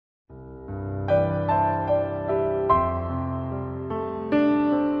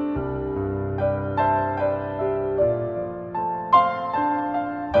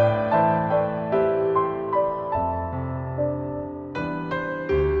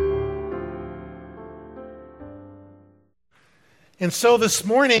And so this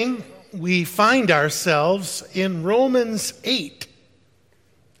morning, we find ourselves in Romans 8,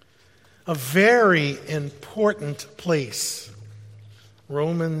 a very important place.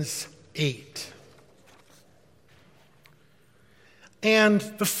 Romans 8. And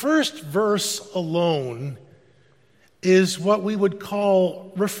the first verse alone is what we would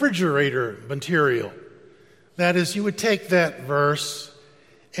call refrigerator material. That is, you would take that verse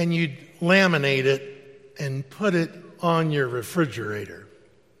and you'd laminate it and put it on your refrigerator.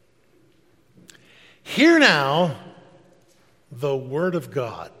 Hear now the word of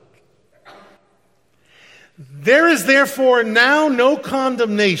God. There is therefore now no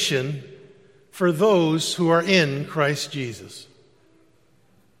condemnation for those who are in Christ Jesus.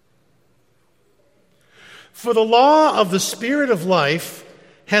 For the law of the Spirit of life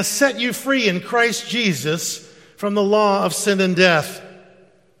has set you free in Christ Jesus from the law of sin and death.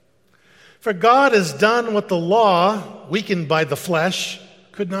 For God has done what the law, weakened by the flesh,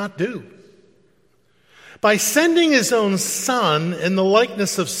 could not do. By sending his own Son in the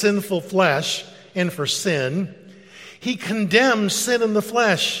likeness of sinful flesh and for sin, he condemned sin in the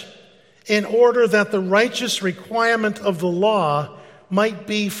flesh in order that the righteous requirement of the law might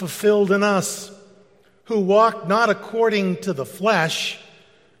be fulfilled in us, who walk not according to the flesh,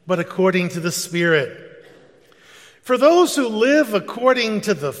 but according to the Spirit. For those who live according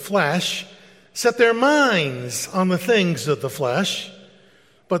to the flesh set their minds on the things of the flesh,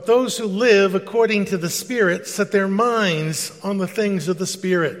 but those who live according to the Spirit set their minds on the things of the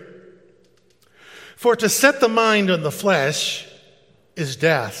Spirit. For to set the mind on the flesh is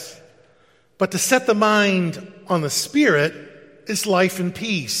death, but to set the mind on the Spirit is life and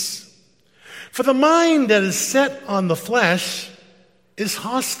peace. For the mind that is set on the flesh is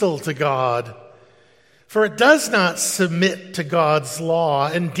hostile to God, for it does not submit to God's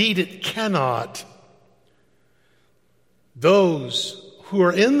law. Indeed, it cannot. Those who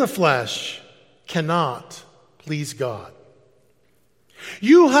are in the flesh cannot please God.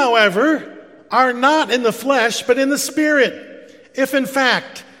 You, however, are not in the flesh, but in the Spirit, if in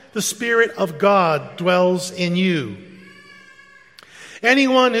fact the Spirit of God dwells in you.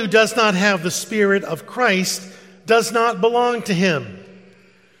 Anyone who does not have the Spirit of Christ does not belong to him.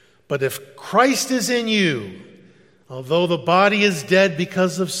 But if Christ is in you, although the body is dead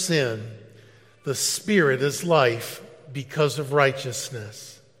because of sin, the Spirit is life because of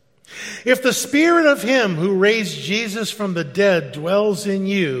righteousness. If the Spirit of him who raised Jesus from the dead dwells in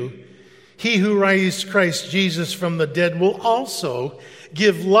you, he who raised Christ Jesus from the dead will also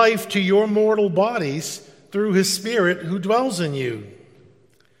give life to your mortal bodies through his Spirit who dwells in you.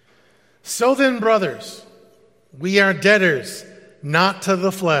 So then, brothers, we are debtors, not to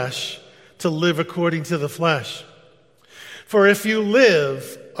the flesh, to live according to the flesh. For if you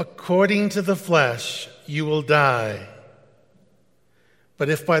live according to the flesh, you will die. But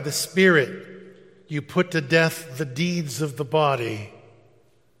if by the Spirit you put to death the deeds of the body,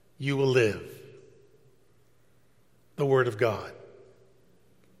 you will live. The Word of God.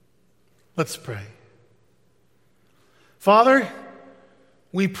 Let's pray. Father,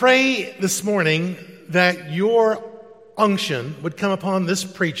 we pray this morning that your unction would come upon this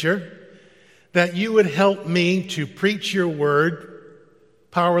preacher, that you would help me to preach your word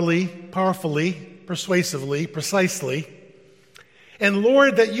powerfully, persuasively, precisely. And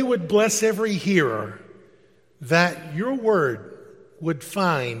Lord, that you would bless every hearer, that your word would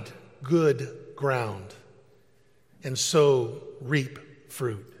find good ground and so reap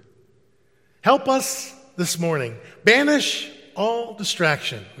fruit. Help us this morning. Banish all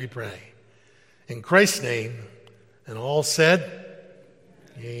distraction, we pray. In Christ's name, and all said,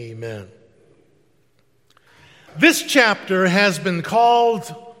 amen. This chapter has been called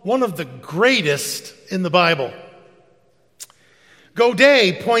one of the greatest in the Bible.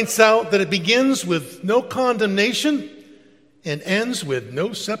 Godet points out that it begins with no condemnation and ends with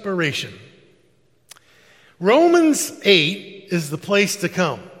no separation. Romans 8 is the place to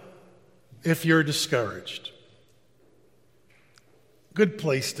come if you're discouraged. Good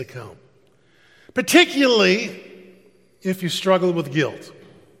place to come. Particularly if you struggle with guilt.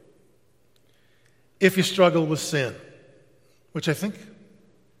 If you struggle with sin. Which I think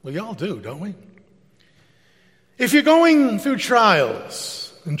we all do, don't we? If you're going through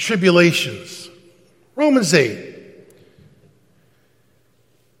trials and tribulations. Romans 8.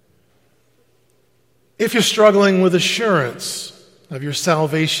 If you're struggling with assurance of your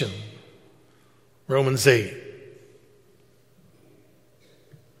salvation. Romans 8.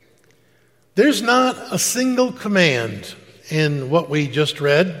 There's not a single command in what we just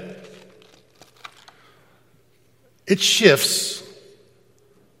read. It shifts.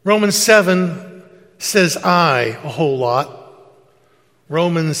 Romans 7 says I a whole lot.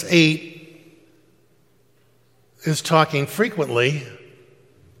 Romans 8 is talking frequently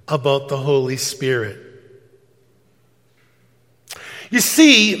about the Holy Spirit. You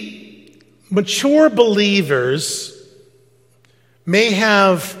see, mature believers may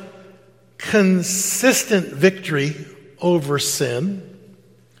have consistent victory over sin,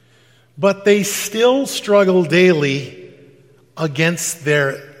 but they still struggle daily against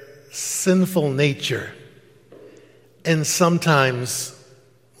their sinful nature and sometimes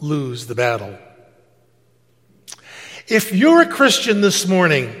lose the battle. If you're a Christian this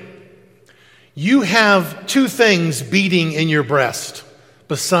morning, you have two things beating in your breast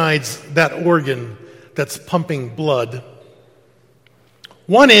besides that organ that's pumping blood.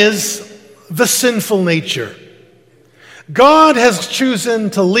 One is the sinful nature. God has chosen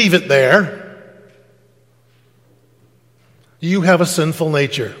to leave it there. You have a sinful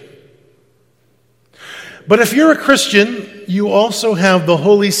nature. But if you're a Christian, you also have the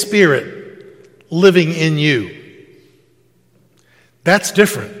Holy Spirit living in you. That's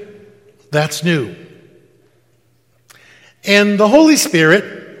different. That's new. And the Holy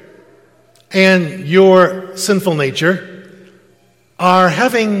Spirit and your sinful nature are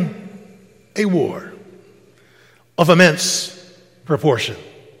having a war of immense proportion.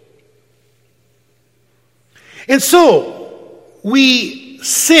 And so, we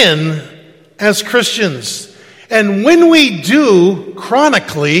sin as Christians. And when we do,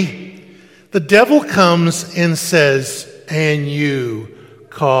 chronically, the devil comes and says, and you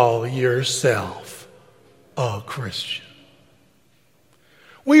call yourself a Christian.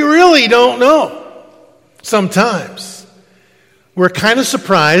 We really don't know sometimes. We're kind of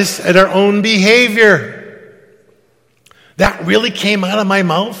surprised at our own behavior. That really came out of my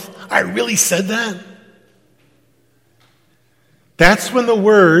mouth? I really said that? That's when the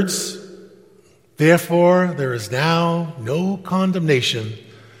words, therefore there is now no condemnation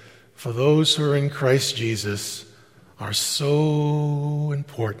for those who are in Christ Jesus, are so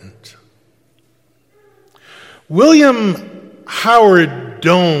important. William Howard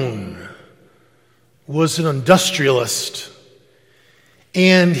Doane was an industrialist,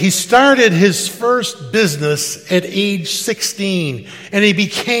 and he started his first business at age 16, and he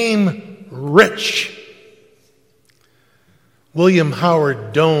became rich. William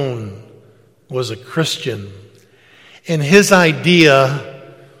Howard Doane was a Christian, and his idea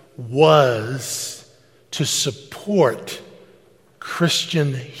was to support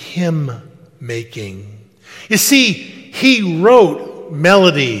Christian hymn making. You see, he wrote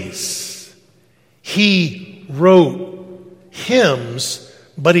melodies. He wrote hymns,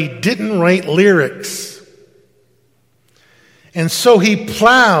 but he didn't write lyrics. And so he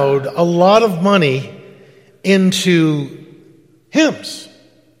plowed a lot of money into hymns.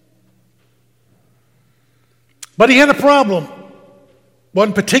 But he had a problem.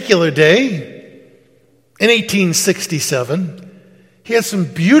 One particular day, in 1867, he had some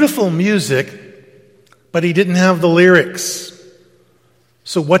beautiful music, but he didn't have the lyrics.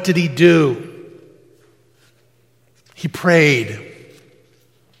 So what did he do? He prayed.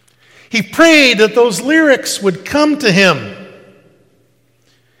 He prayed that those lyrics would come to him.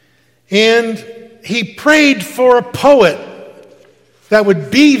 And he prayed for a poet that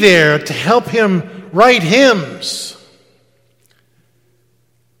would be there to help him write hymns.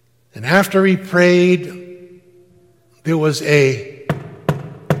 And after he prayed, there was a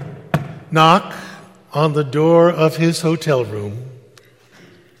knock on the door of his hotel room,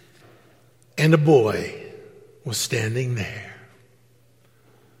 and a boy was standing there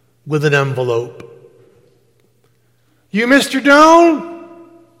with an envelope. You, Mr. Doane?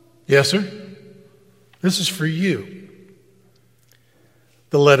 Yes, sir. This is for you.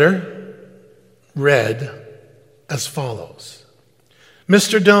 The letter read as follows.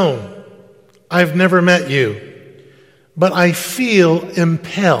 Mr. Doane, I've never met you, but I feel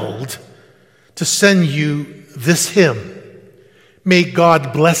impelled to send you this hymn. May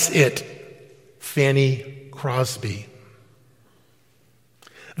God bless it, Fanny Crosby.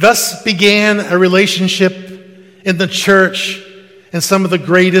 Thus began a relationship in the church, and some of the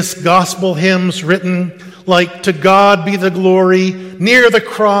greatest gospel hymns written, like To God Be the Glory, Near the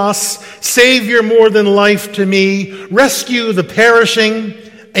Cross, Savior More Than Life to Me, Rescue the Perishing,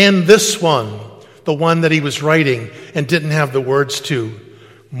 and this one, the one that he was writing and didn't have the words to.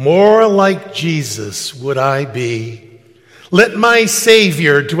 More like Jesus would I be. Let my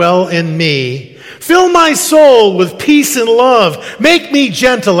Savior dwell in me. Fill my soul with peace and love. Make me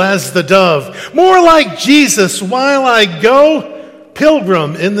gentle as the dove. More like Jesus while I go,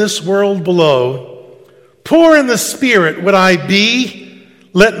 pilgrim in this world below. Poor in the Spirit would I be.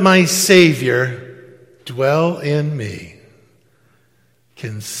 Let my Savior dwell in me.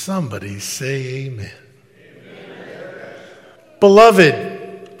 Can somebody say amen? Amen?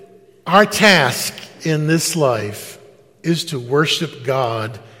 Beloved, our task in this life is to worship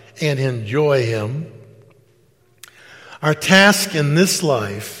God and enjoy Him. Our task in this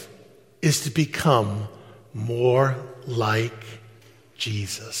life is to become more like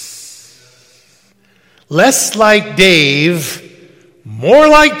Jesus. Less like Dave, more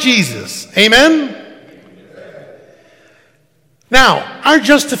like Jesus. Amen? Now, our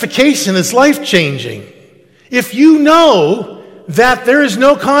justification is life-changing. If you know that there is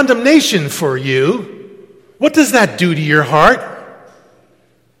no condemnation for you, what does that do to your heart?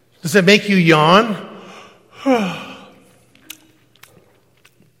 Does it make you yawn?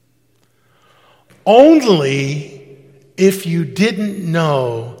 Only if you didn't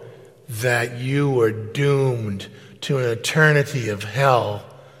know that you were doomed to an eternity of hell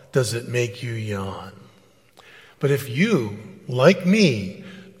does it make you yawn. But if you, like me,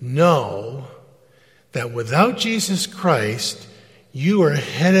 know that without Jesus Christ, you are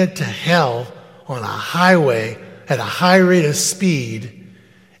headed to hell on a highway at a high rate of speed,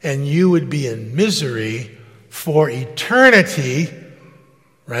 and you would be in misery for eternity,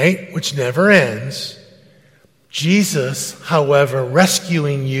 right, which never ends. Jesus, however,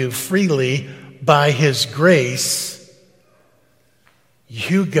 rescuing you freely by His grace,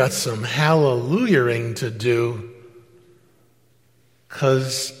 you got some hallelujahing to do,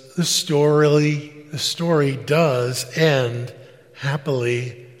 because the story does end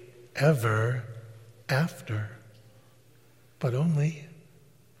happily ever after, but only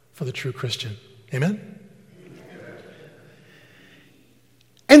for the true Christian. Amen?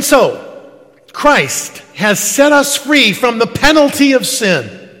 And so, Christ has set us free from the penalty of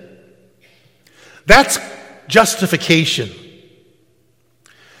sin. That's justification.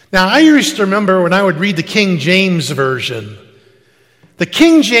 Now, I used to remember when I would read the King James Version. The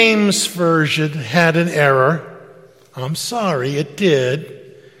King James Version had an error. I'm sorry, it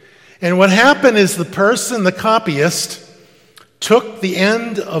did. And what happened is the copyist, took the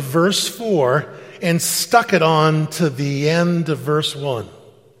end of verse 4 and stuck it on to the end of verse 1.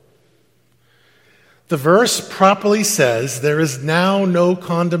 The verse properly says, "There is now no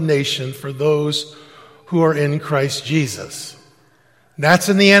condemnation for those who are in Christ Jesus." That's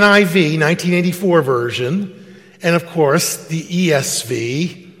in the NIV, 1984 version, and of course the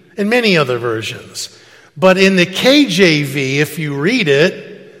ESV and many other versions. But in the KJV, if you read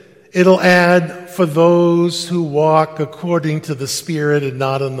it, it'll add, "For those who walk according to the Spirit and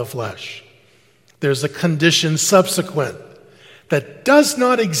not in the flesh." There's a condition subsequent that does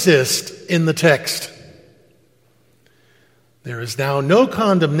not exist in the text. There is now no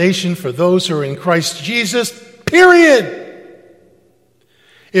condemnation for those who are in Christ Jesus, period.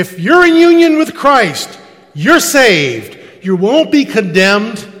 If you're in union with Christ, you're saved. You won't be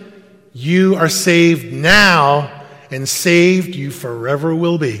condemned. You are saved now, and saved you forever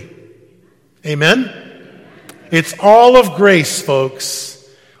will be. Amen? It's all of grace, folks.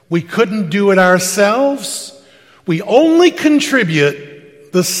 We couldn't do it ourselves. We only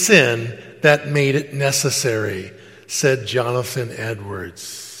contribute the sin that made it necessary, said Jonathan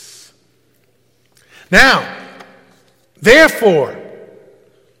Edwards. Now, therefore,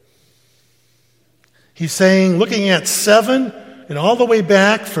 he's saying, looking at 7 and all the way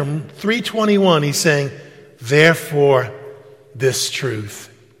back from 3:21, he's saying, therefore, this truth.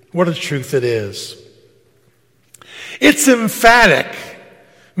 What a truth it is. It's emphatic,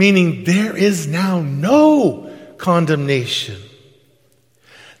 meaning there is now no condemnation.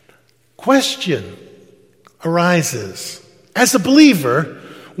 Question arises. As a believer,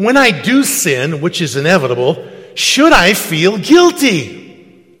 when I do sin, which is inevitable, should I feel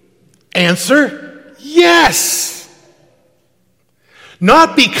guilty? Answer, yes.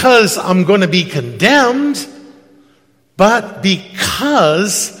 Not because I'm going to be condemned, but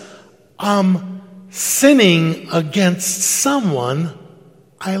because I'm sinning against someone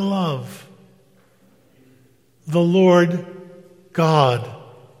I love. The Lord God,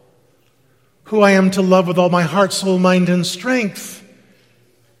 who I am to love with all my heart, soul, mind, and strength.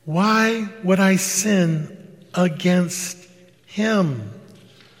 Why would I sin against Him?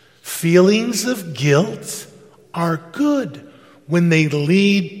 Feelings of guilt are good when they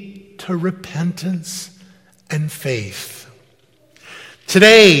lead to repentance and faith.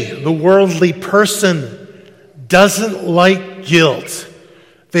 Today, the worldly person doesn't like guilt.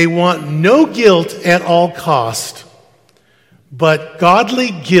 They want no guilt at all cost. But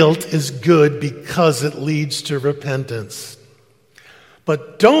godly guilt is good because it leads to repentance.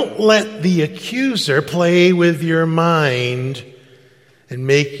 But don't let the accuser play with your mind and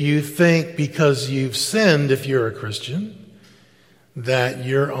make you think because you've sinned, if you're a Christian, that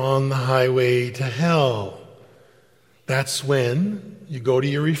you're on the highway to hell. That's when you go to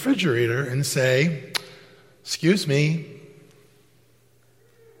your refrigerator and say, "Excuse me,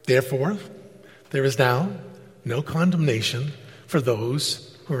 therefore, there is now no condemnation for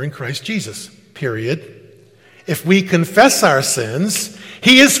those who are in Christ Jesus." Period. If we confess our sins,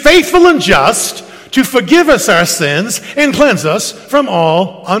 He is faithful and just to forgive us our sins and cleanse us from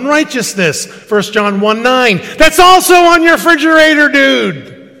all unrighteousness. 1 John 1:9. That's also on your refrigerator,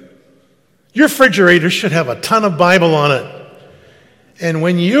 dude. Your refrigerator should have a ton of Bible on it. And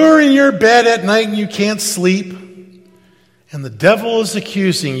when you're in your bed at night and you can't sleep, and the devil is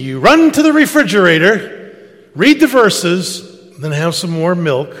accusing you, run to the refrigerator, read the verses, then have some more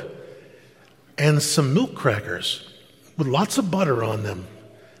milk and some milk crackers with lots of butter on them.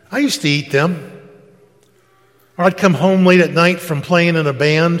 I used to eat them. Or I'd come home late at night from playing in a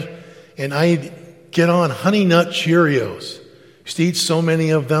band, and I'd get on Honey Nut Cheerios. Used to eat so many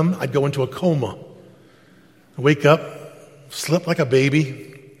of them, I'd go into a coma. I'd wake up, sleep like a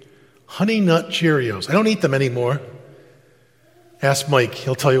baby. Honey Nut Cheerios. I don't eat them anymore. Ask Mike,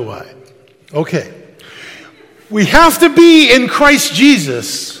 he'll tell you why. Okay. We have to be in Christ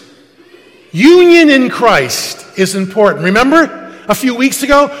Jesus. Union in Christ is important. Remember? A few weeks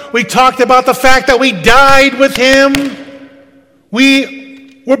ago, we talked about the fact that we died with Him.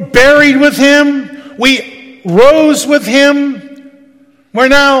 We were buried with Him. We rose with Him. We're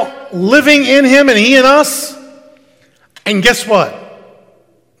now living in Him and He in us. And guess what?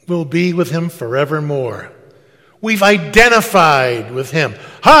 We'll be with Him forevermore. We've identified with Him.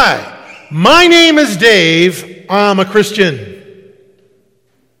 Hi, my name is Dave. I'm a Christian.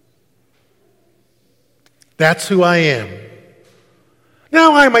 That's who I am.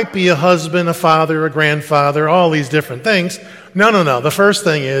 Now, I might be a husband, a father, a grandfather, all these different things. No. The first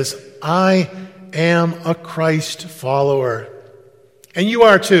thing is, I am a Christ follower. And you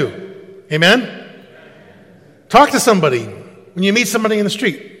are too. Amen? Talk to somebody when you meet somebody in the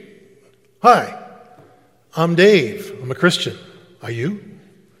street. Hi, I'm Dave. I'm a Christian. Are you?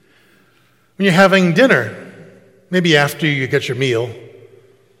 When you're having dinner, maybe after you get your meal,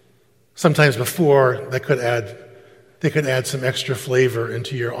 sometimes before, they could add some extra flavor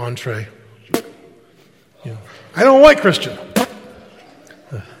into your entree. I don't like Christian.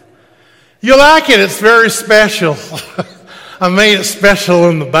 You like it, it's very special. I made it special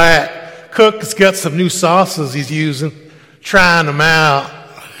in the back. Cook's got some new sauces he's using, trying them out.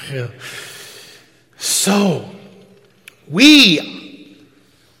 So, we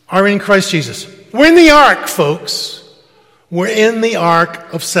are in Christ Jesus. We're in the ark, folks. We're in the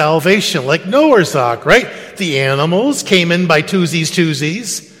ark of salvation, like Noah's ark, right? The animals came in by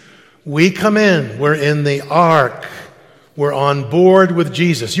twosies. We come in. We're in the ark. We're on board with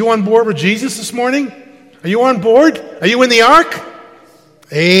Jesus. You on board with Jesus this morning? Are you on board? Are you in the ark?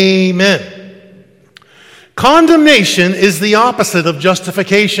 Amen. Condemnation is the opposite of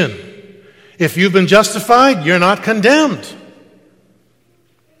justification. If you've been justified, you're not condemned.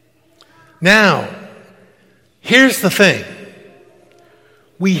 Now, here's the thing.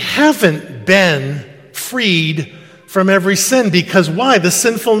 We haven't been freed from every sin because why? The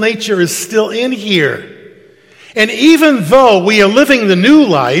sinful nature is still in here. And even though we are living the new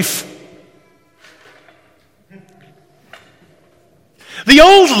life, the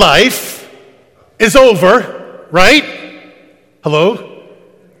old life is over, right? Hello?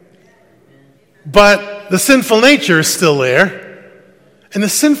 But the sinful nature is still there. And the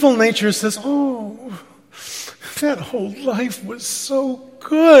sinful nature says, "Oh, that old life was so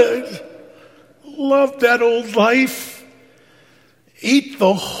good. Love that old life. Eat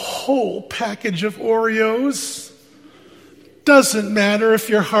the whole package of Oreos. Doesn't matter if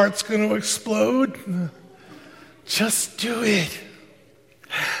your heart's going to explode. Just do it."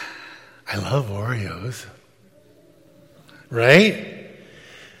 I love Oreos. Right?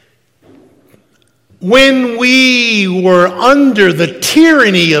 When we were under the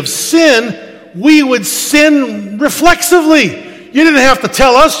tyranny of sin, we would sin reflexively. You didn't have to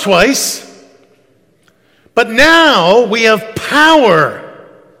tell us twice. But now we have power.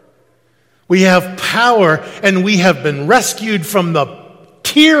 We have power, and we have been rescued from the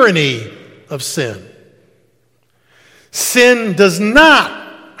tyranny of sin. Sin does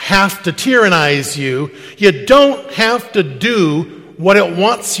not have to tyrannize you. You don't have to do what it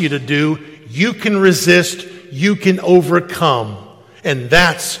wants you to do. You can resist. You can overcome. And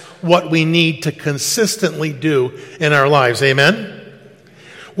that's what we need to consistently do in our lives. Amen?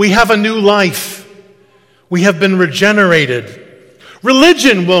 We have a new life. We have been regenerated.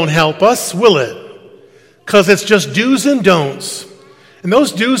 Religion won't help us, will it? Because it's just do's and don'ts. And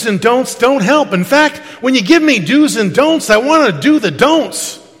those do's and don'ts don't help. In fact, when you give me do's and don'ts, I want to do the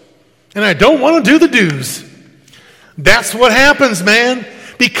don'ts. And I don't want to do the do's. That's what happens, man.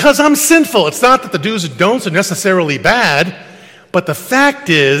 Because I'm sinful. It's not that the do's and don'ts are necessarily bad, but the fact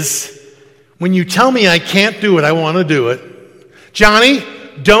is, when you tell me I can't do it, I want to do it. Johnny,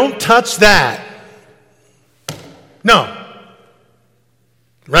 don't touch that. No.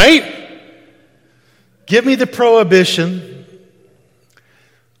 Right? Give me the prohibition.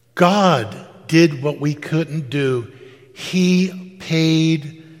 God did what we couldn't do. He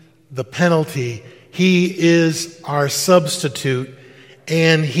paid the penalty. He is our substitute,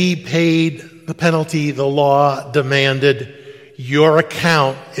 and he paid the penalty the law demanded. Your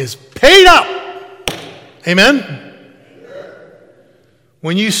account is paid up. Amen?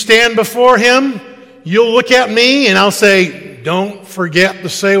 When you stand before him, you'll look at me and I'll say, don't forget to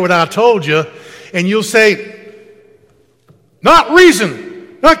say what I told you. And you'll say, not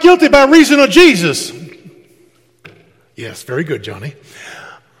guilty by reason of Jesus. Yes, very good, Johnny.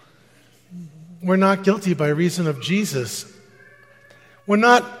 We're not guilty by reason of Jesus. We're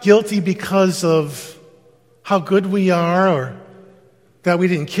not guilty because of how good we are, or that we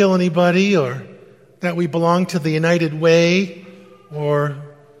didn't kill anybody, or that we belong to the United Way, or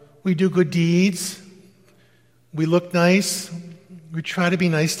we do good deeds. We look nice. We try to be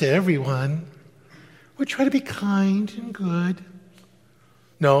nice to everyone. We try to be kind and good.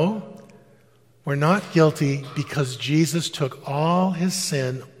 No, we're not guilty because Jesus took all his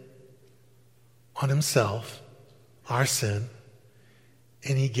sin on himself, our sin,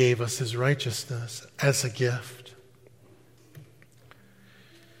 and he gave us his righteousness as a gift.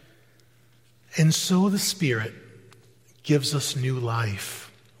 And so the Spirit gives us new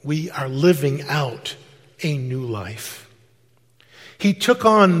life. We are living out a new life. He took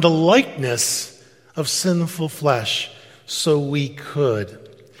on the likeness of sinful flesh so we could.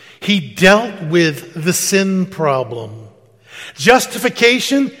 He dealt with the sin problem.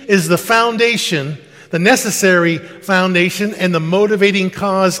 Justification is the foundation, the necessary foundation, and the motivating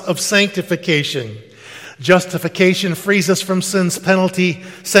cause of sanctification. Justification frees us from sin's penalty.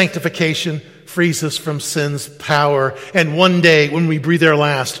 Sanctification frees us from sin's power. And one day, when we breathe our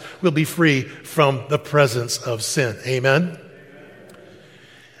last, we'll be free from the presence of sin. Amen?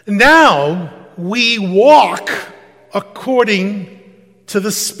 Now, we walk according to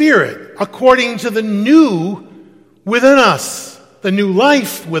the Spirit, according to the new within us, the new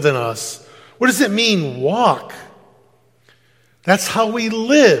life within us. What does it mean, walk? That's how we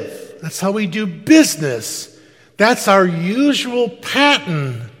live. That's how we do business. That's our usual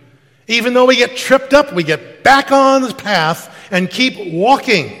pattern. Even though we get tripped up, we get back on the path and keep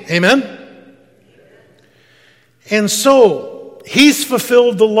walking. Amen? And so, he's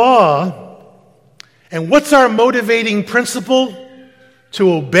fulfilled the law. And what's our motivating principle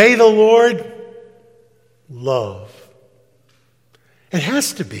to obey the Lord? Love. It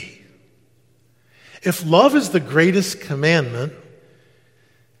has to be. If love is the greatest commandment,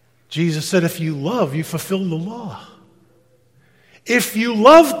 Jesus said, if you love, you fulfill the law. If you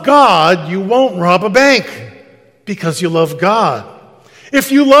love God, you won't rob a bank because you love God.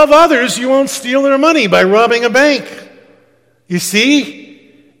 If you love others, you won't steal their money by robbing a bank. You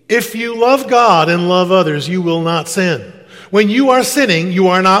see, if you love God and love others, you will not sin. When you are sinning, you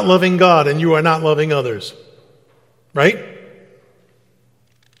are not loving God and you are not loving others. Right?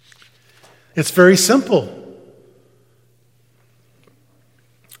 It's very simple.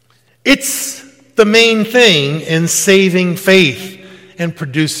 It's the main thing in saving faith and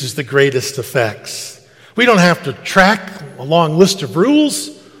produces the greatest effects. We don't have to track a long list of rules.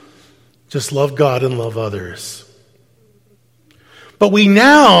 Just love God and love others. But we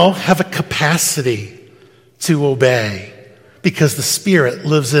now have a capacity to obey because the Spirit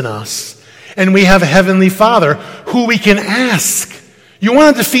lives in us. And we have a Heavenly Father who we can ask. You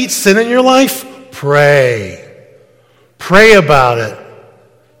want to defeat sin in your life? Pray. Pray about it.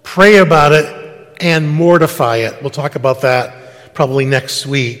 Pray about it and mortify it. We'll talk about that probably next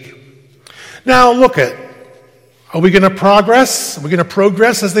week. Now look at, are we going to progress? Are we going to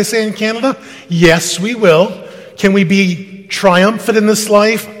progress, as they say in Canada? Yes, we will. Can we be triumphant in this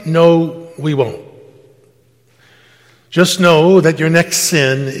life? No, we won't. Just know that your next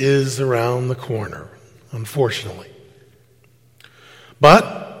sin is around the corner, unfortunately.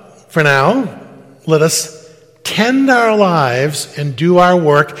 But for now, let us tend our lives and do our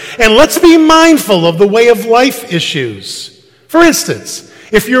work, and let's be mindful of the way of life issues. For instance,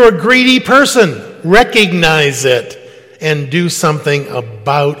 if you're a greedy person, recognize it and do something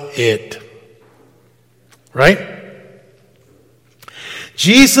about it. Right?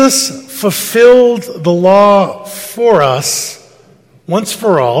 Jesus fulfilled the law for us once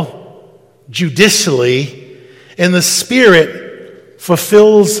for all, judicially, and the Spirit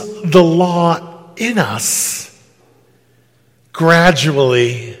fulfills the law in us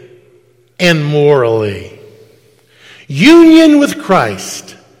gradually and morally. Union with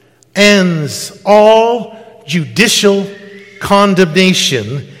Christ ends all judicial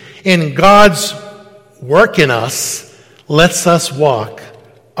condemnation, and God's work in us lets us walk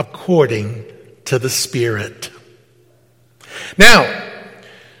according to the Spirit. Now,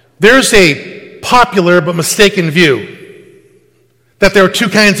 there's a popular but mistaken view that there are two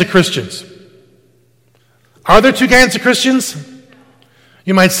kinds of Christians. Are there two kinds of Christians?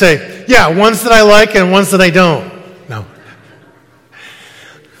 You might say, yeah, ones that I like and ones that I don't. No.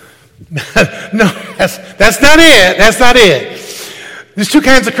 No, that's not it. That's not it. There's two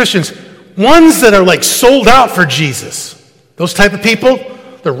kinds of Christians. Ones that are like sold out for Jesus. Those type of people,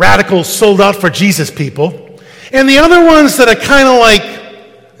 the radical sold out for Jesus people. And the other ones that are kind of like,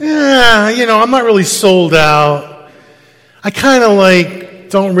 I'm not really sold out. I kind of like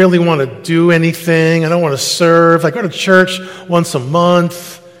don't really want to do anything. I don't want to serve. I go to church once a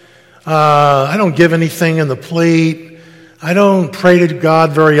month. I don't give anything in the plate. I don't pray to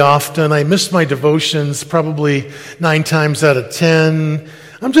God very often. I miss my devotions probably 9 times out of 10.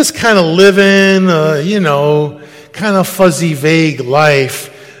 I'm just kind of living, kind of fuzzy, vague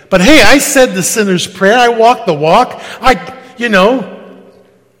life. But hey, I said the sinner's prayer. I walk the walk. I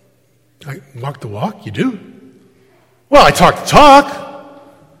walk the walk? You do? Well, I talk the talk.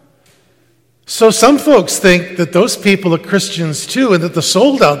 So some folks think that those people are Christians too, and that the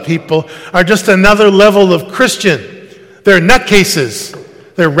sold out people are just another level of Christian. They're nutcases.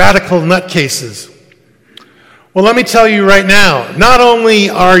 They're radical nutcases. Well, let me tell you right now, not only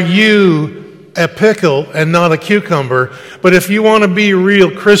are you a pickle and not a cucumber, but if you want to be a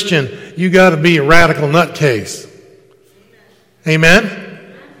real Christian, you got to be a radical nutcase.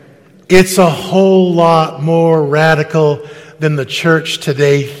 Amen? It's a whole lot more radical than the church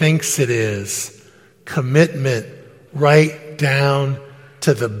today thinks it is. Commitment right down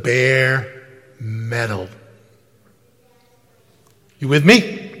to the bare metal. You with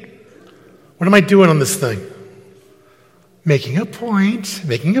me? What am I doing on this thing? Making a point.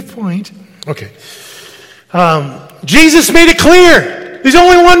 Okay. Jesus made it clear. There's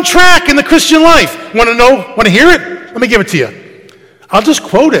only one track in the Christian life. Want to know? Want to hear it? Let me give it to you. I'll just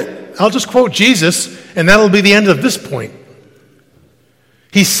quote it. I'll just quote Jesus, and that'll be the end of this point.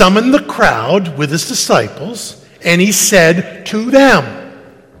 He summoned the crowd with his disciples, and he said to them,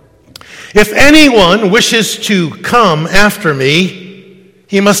 "If anyone wishes to come after me,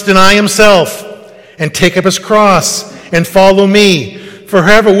 he must deny himself and take up his cross and follow me. For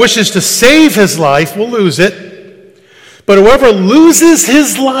whoever wishes to save his life will lose it. But whoever loses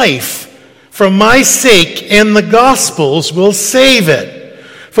his life for my sake and the gospel's will save it.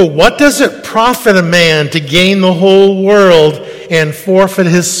 For what does it profit a man to gain the whole world and forfeit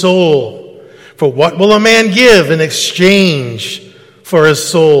his soul? For what will a man give in exchange for his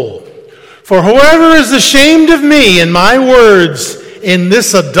soul? For whoever is ashamed of me and my words in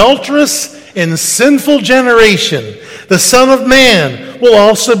this adulterous and sinful generation, the Son of Man will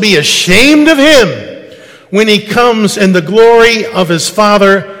also be ashamed of him when he comes in the glory of his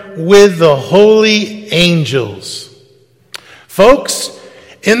Father with the holy angels." Folks,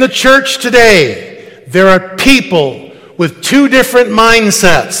 in the church today, there are people with two different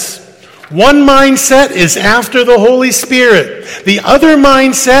mindsets. One mindset is after the Holy Spirit. The other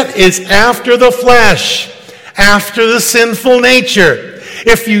mindset is after the flesh, after the sinful nature.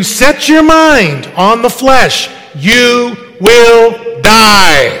 If you set your mind on the flesh, you will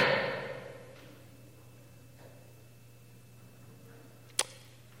die.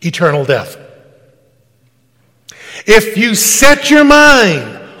 Eternal death. If you set your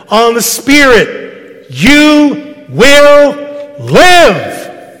mind on the Spirit, you will live.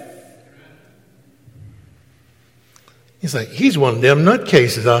 He's like, he's one of them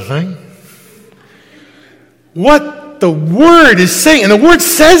nutcases, I think. What the Word is saying, and the Word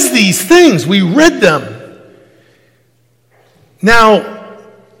says these things, we read them. Now,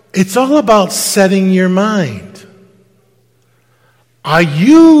 it's all about setting your mind. Are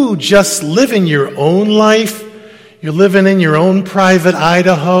you just living your own life? You're living in your own private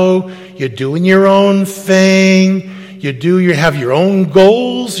Idaho. You're doing your own thing. You have your own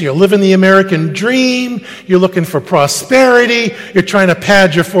goals. You're living the American dream. You're looking for prosperity. You're trying to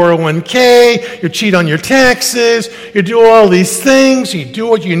pad your 401k. You cheat on your taxes. You do all these things. You do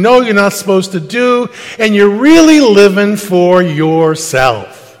what you know you're not supposed to do. And you're really living for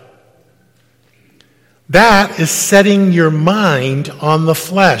yourself. That is setting your mind on the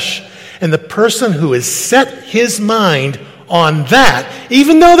flesh. And the person who has set his mind on that,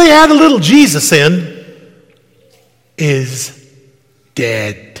 even though they add a little Jesus in, is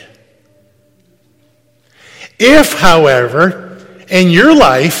dead. If, however, in your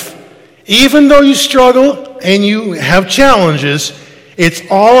life, even though you struggle and you have challenges, it's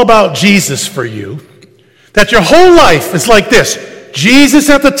all about Jesus for you, that your whole life is like this, Jesus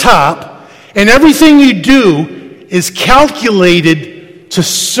at the top, and everything you do is calculated to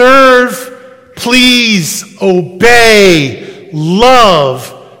serve, please, obey,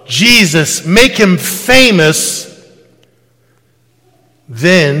 love Jesus, make him famous,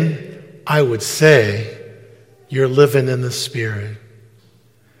 then I would say you're living in the Spirit.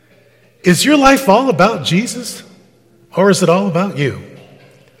 Is your life all about Jesus, or is it all about you?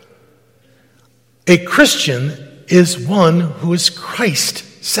 A Christian is one who is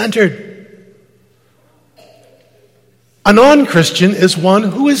Christ-centered. A non-Christian is one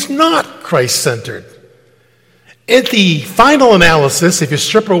who is not Christ-centered. At the final analysis, if you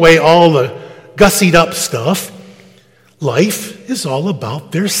strip away all the gussied up stuff, life is all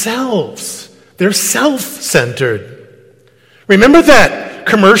about themselves. They're self-centered. Remember that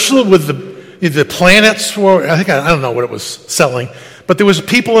commercial with the planets? I don't know what it was selling, but there was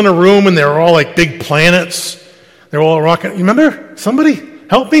people in a room and they were all like big planets. They were all rocking. You remember? Somebody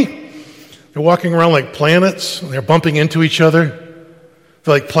help me. They're walking around like planets and they're bumping into each other.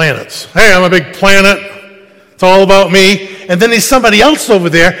 They're like planets. Hey, I'm a big planet. It's all about me. And then there's somebody else over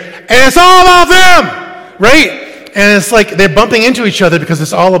there and it's all about them, right? And it's like they're bumping into each other because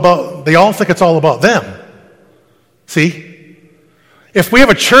they all think it's all about them. See? If we have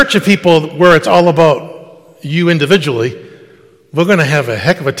a church of people where it's all about you individually, we're going to have a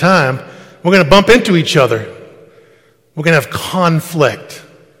heck of a time. We're going to bump into each other. We're going to have conflict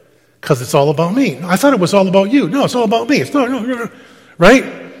because it's all about me. I thought it was all about you. No, it's all about me. It's no, right?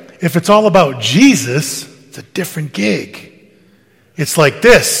 If it's all about Jesus, it's a different gig. It's like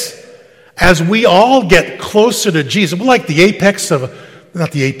this. As we all get closer to Jesus, we're like the base.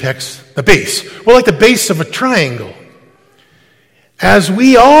 We're like the base of a triangle. As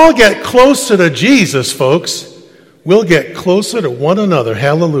we all get closer to Jesus, folks, we'll get closer to one another.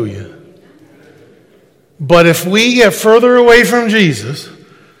 Hallelujah. But if we get further away from Jesus,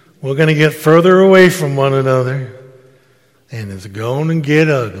 we're going to get further away from one another. And it's going to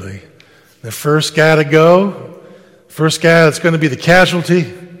get ugly. The first guy to go, first guy that's going to be the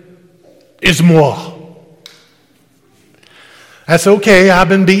casualty, is moi. That's okay, I've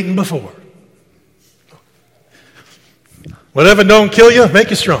been beaten before. Whatever don't kill you, make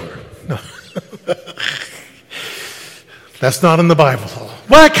you stronger. No. That's not in the Bible.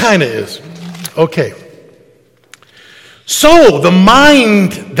 Well, it kind of is. Okay. So, the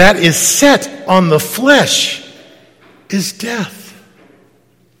mind that is set on the flesh is death.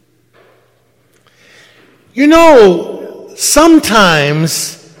 You know,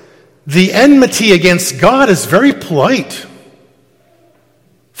 sometimes the enmity against God is very polite.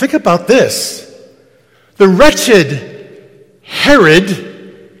 Think about this. The wretched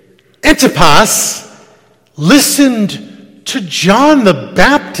Herod Antipas listened to John the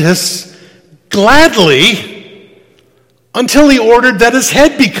Baptist gladly until he ordered that his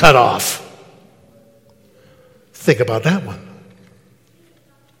head be cut off. Think about that one.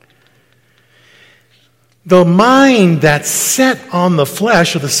 The mind that's set on the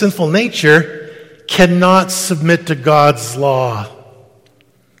flesh or the sinful nature cannot submit to God's law.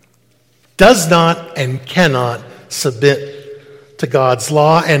 Does not and cannot submit to God's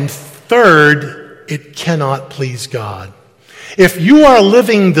law. And third, it cannot please God. If you are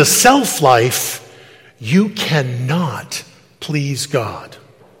living the self-life, you cannot please God.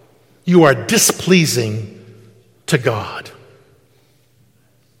 You are displeasing to God.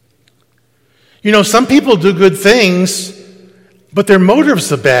 You know, some people do good things, but their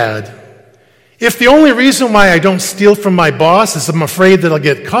motives are bad. If the only reason why I don't steal from my boss is I'm afraid that I'll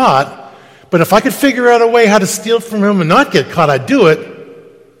get caught, but if I could figure out a way how to steal from him and not get caught, I'd do it.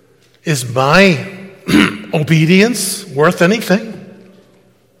 Is my obedience worth anything?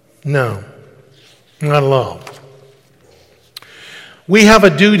 No, not at all. We have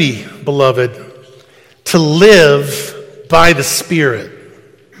a duty, beloved, to live by the Spirit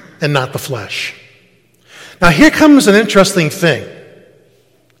and not the flesh. Now, here comes an interesting thing.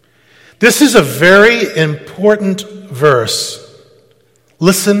 This is a very important verse.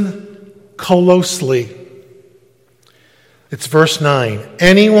 Listen closely. It's verse 9.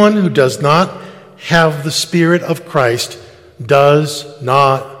 Anyone who does not have the Spirit of Christ does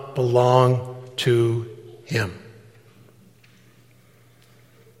not belong to him.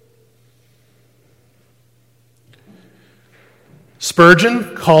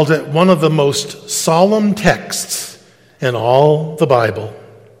 Spurgeon called it one of the most solemn texts in all the Bible.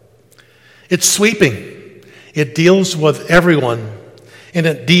 It's sweeping. It deals with everyone, and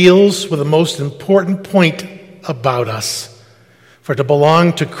it deals with the most important point about us. For to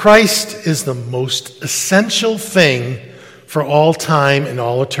belong to Christ is the most essential thing for all time and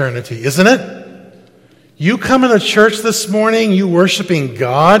all eternity, isn't it? You come into church this morning, you worshiping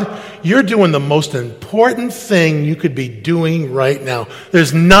God, you're doing the most important thing you could be doing right now.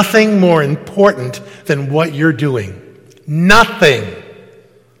 There's nothing more important than what you're doing. Nothing.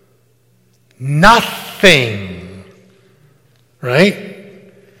 Nothing. Right?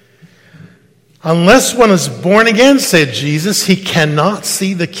 Unless one is born again, said Jesus, he cannot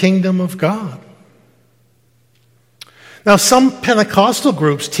see the kingdom of God. Now, some Pentecostal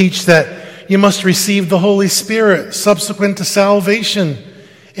groups teach that you must receive the Holy Spirit subsequent to salvation,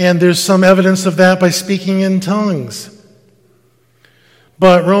 and there's some evidence of that by speaking in tongues.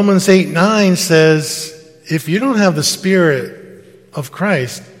 But Romans 8:9 says, if you don't have the Spirit of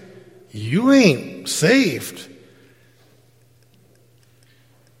Christ, you ain't saved.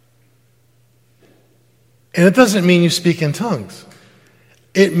 And it doesn't mean you speak in tongues.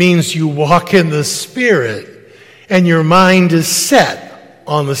 It means you walk in the Spirit, and your mind is set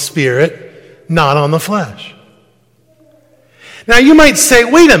on the Spirit, not on the flesh. Now you might say,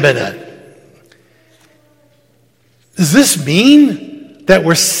 wait a minute. Does this mean that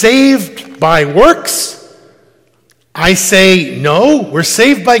we're saved by works? I say no, we're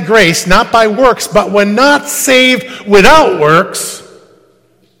saved by grace, not by works, but we're not saved without works.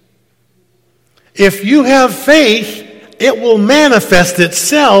 If you have faith, it will manifest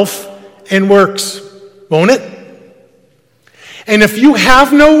itself in works, won't it? And if you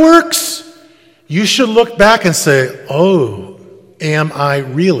have no works, you should look back and say, oh, am I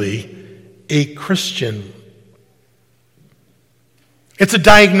really a Christian? It's a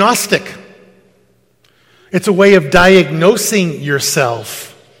diagnostic. It's a way of diagnosing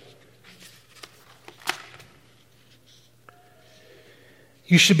yourself.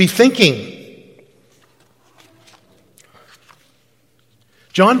 You should be thinking.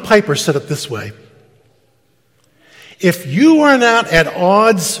 John Piper said it this way. If you are not at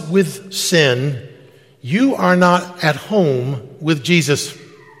odds with sin, you are not at home with Jesus.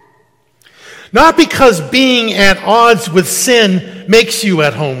 Not because being at odds with sin makes you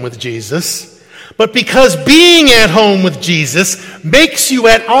at home with Jesus, but because being at home with Jesus makes you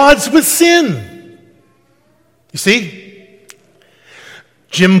at odds with sin. You see?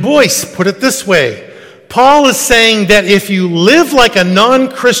 Jim Boyce put it this way. Paul is saying that if you live like a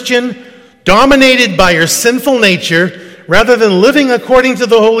non-Christian, dominated by your sinful nature, rather than living according to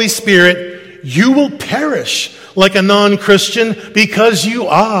the Holy Spirit, you will perish like a non-Christian because you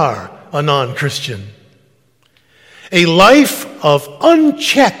are a non-Christian. A life of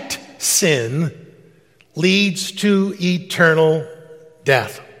unchecked sin leads to eternal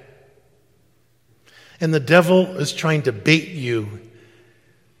death. And the devil is trying to bait you,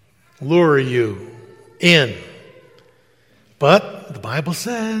 lure you in. But the Bible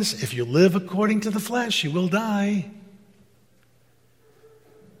says, if you live according to the flesh, you will die.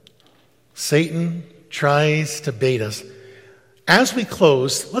 Satan tries to bait us. As we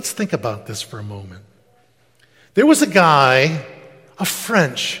close, let's think about this for a moment. There was a guy, a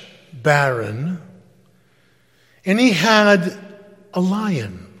French baron, and he had a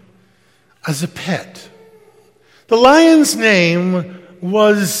lion as a pet. The lion's name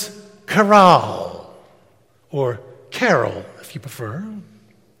was Caral, or Carol, if you prefer.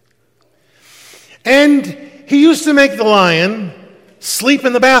 And he used to make the lion sleep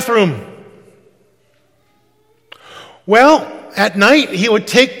in the bathroom. Well, at night he would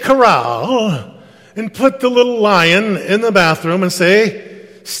take Caral and put the little lion in the bathroom and say,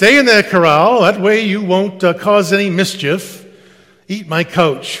 stay in there, Caral, that way you won't cause any mischief. Eat my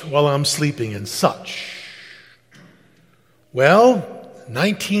couch while I'm sleeping and such. Well,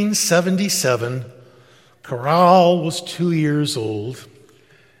 1977, Caral was 2 years old.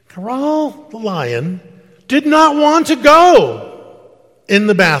 Caral, the lion, did not want to go in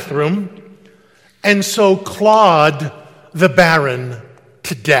the bathroom, and so clawed the baron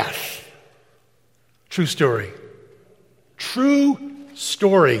to death. True story. True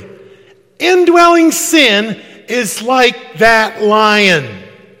story. Indwelling sin is like that lion.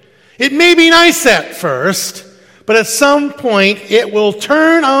 It may be nice at first, but at some point it will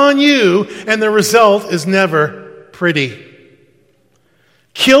turn on you, and the result is never pretty.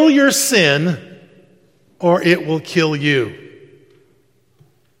 Kill your sin, or it will kill you.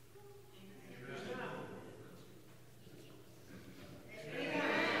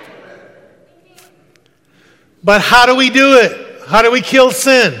 But how do we do it? How do we kill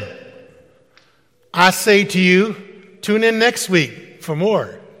sin? I say to you, tune in next week for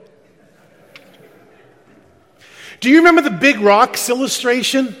more. Do you remember the big rocks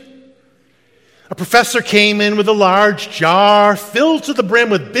illustration? A professor came in with a large jar filled to the brim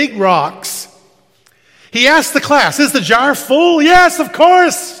with big rocks. He asked the class, "Is the jar full?" "Yes, of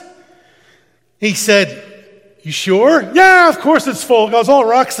course." He said, "You sure?" "Yeah, of course it's full. It has all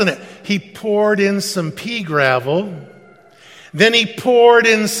rocks in it." He poured in some pea gravel. Then he poured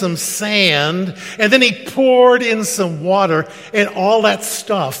in some sand. And then he poured in some water. And all that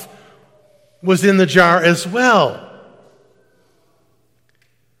stuff was in the jar as well.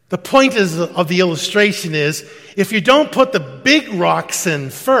 The point of the illustration is, if you don't put the big rocks in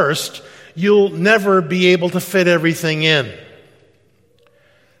first, you'll never be able to fit everything in.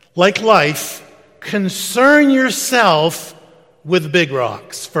 Like life, concern yourself with big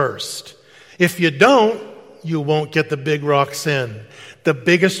rocks first. If you don't, you won't get the big rocks in. The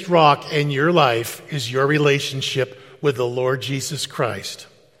biggest rock in your life is your relationship with the Lord Jesus Christ.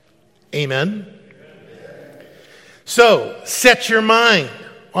 Amen? So, set your mind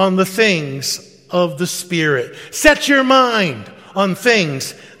on the things of the Spirit. Set your mind on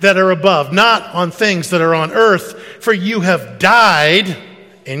things that are above, not on things that are on earth. For you have died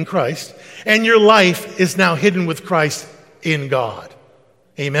in Christ, and your life is now hidden with Christ in God.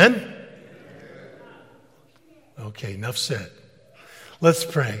 Amen? Okay, enough said. Let's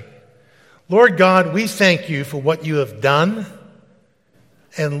pray. Lord God, we thank you for what you have done,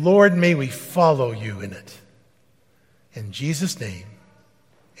 and Lord, may we follow you in it. In Jesus' name,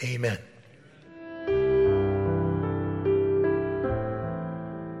 amen.